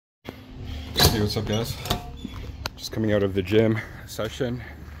Hey, what's up guys? Just coming out of the gym session.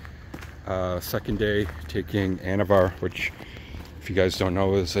 Second day taking Anavar, which if you guys don't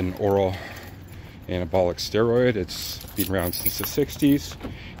know is an oral anabolic steroid. It's been around since the 60s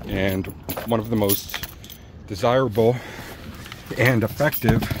and one of the most desirable and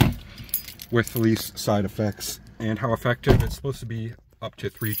effective with the least side effects. And how effective? It's supposed to be up to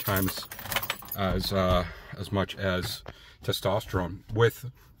 3 times as much as testosterone with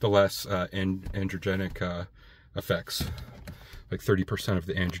the less androgenic effects, like 30% of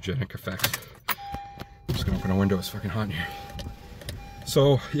the androgenic effects. I'm just gonna open a window, it's fucking hot in here.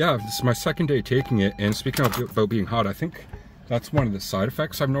 So yeah, this is my second day taking it, and speaking about being hot, I think that's one of the side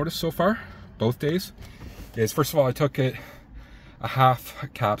effects I've noticed so far, both days, is first of all, I took it a half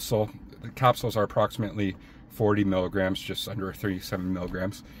capsule. The capsules are approximately 40 milligrams, just under 37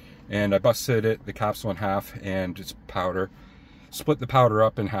 milligrams. And I busted the capsule in half, and it's powder. Split the powder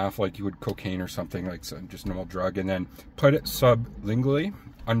up in half like you would cocaine or something, like just normal drug, and then put it sublingually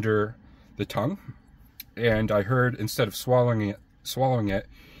under the tongue. And I heard instead of swallowing it,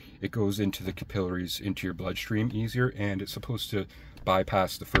 it goes into the capillaries, into your bloodstream easier, and it's supposed to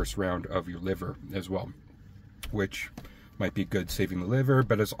bypass the first round of your liver as well, which might be good, saving the liver.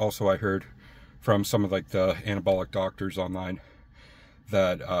 But as also I heard from some of like the anabolic doctors online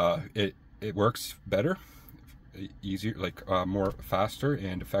that it works better, easier, like more faster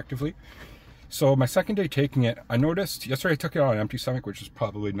and effectively. So my second day taking it, I noticed yesterday I took it on an empty stomach, which is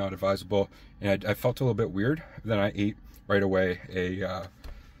probably not advisable, and I felt a little bit weird. Then I ate right away a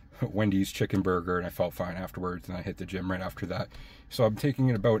Wendy's chicken burger, and I felt fine afterwards, and I hit the gym right after that. So I'm taking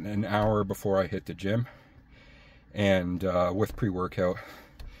it about an hour before I hit the gym, and with pre-workout.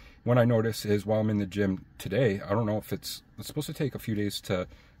 What I notice is while I'm in the gym today, I don't know if it's supposed to take a few days to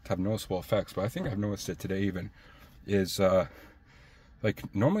have noticeable effects, but I think I've noticed it today even, is like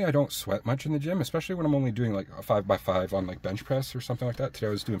normally I don't sweat much in the gym, especially when I'm only doing like a 5x5 on like bench press or something like that. Today I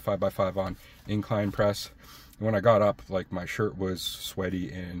was doing 5x5 on incline press, and when I got up, like my shirt was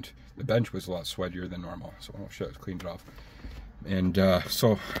sweaty and the bench was a lot sweatier than normal. So oh shit, I cleaned it off. And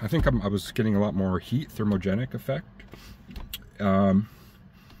so I think I was getting a lot more heat, thermogenic effect.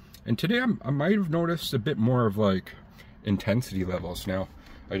 And today I might have noticed a bit more of like intensity levels. Now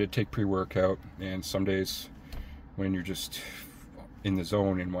I did take pre-workout, and some days when you're just in the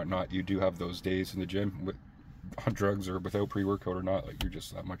zone and whatnot, you do have those days in the gym with on drugs or without pre-workout or not, like you're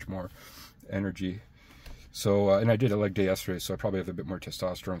just that much more energy. So and I did a leg day yesterday, so I probably have a bit more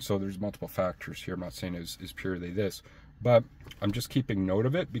testosterone. So there's multiple factors here. I'm not saying it's purely this, but I'm just keeping note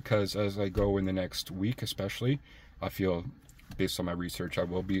of it, because as I go in the next week especially, I feel, based on my research, I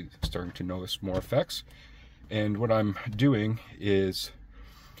will be starting to notice more effects. And what I'm doing is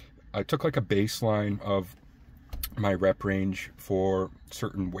I took like a baseline of my rep range for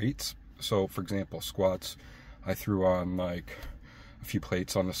certain weights. So for example, squats, I threw on like a few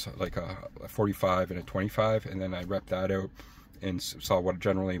plates on this, like a 45 and a 25, and then I repped that out and saw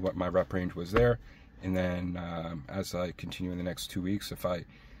what my rep range was there. And then as I continue in the next 2 weeks, if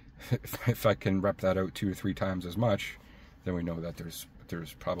I can rep that out 2 to 3 times as much, then we know that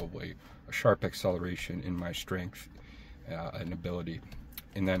there's probably a sharp acceleration in my strength and ability.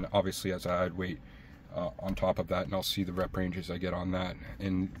 And then obviously as I add weight on top of that, and I'll see the rep ranges I get on that,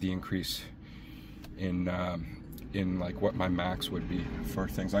 and the increase in like what my max would be for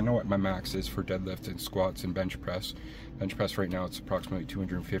things. I know what my max is for deadlift and squats and bench press. Bench press right now it's approximately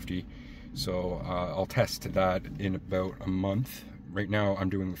 250. So I'll test that in about a month. Right now I'm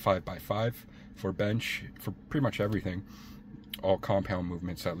doing the 5x5 for bench for pretty much everything, all compound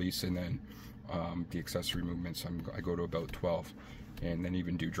movements at least, and then the accessory movements I go to about 12, and then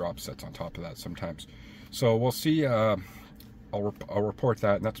even do drop sets on top of that sometimes. So we'll see. I'll report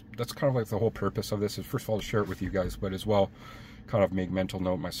that, and that's kind of like the whole purpose of this, is first of all to share it with you guys, but as well kind of make mental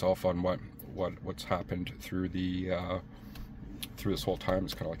note myself on what's happened through through this whole time.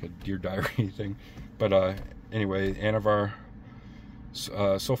 It's kind of like a Dear Diary thing. But anyway, Anavar,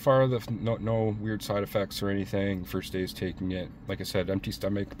 so far no weird side effects or anything. First day is taking it. Like I said, empty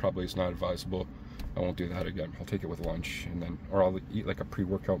stomach probably is not advisable. I won't do that again. I'll take it with lunch, and then, or I'll eat like a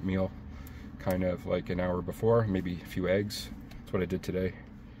pre-workout meal kind of like an hour before, maybe a few eggs. That's what I did today.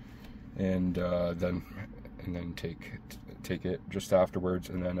 And then take it just afterwards,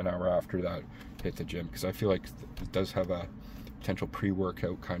 and then an hour after that hit the gym, because I feel like it does have a potential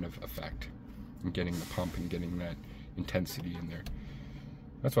pre-workout kind of effect in getting the pump and getting that intensity in there.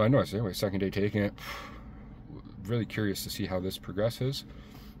 That's what I noticed. Anyway, second day taking it. Really curious to see how this progresses.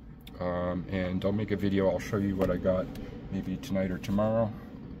 And I'll make a video. I'll show you what I got maybe tonight or tomorrow.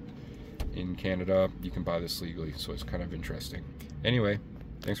 In Canada, you can buy this legally, so it's kind of interesting. Anyway,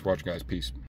 thanks for watching, guys. Peace.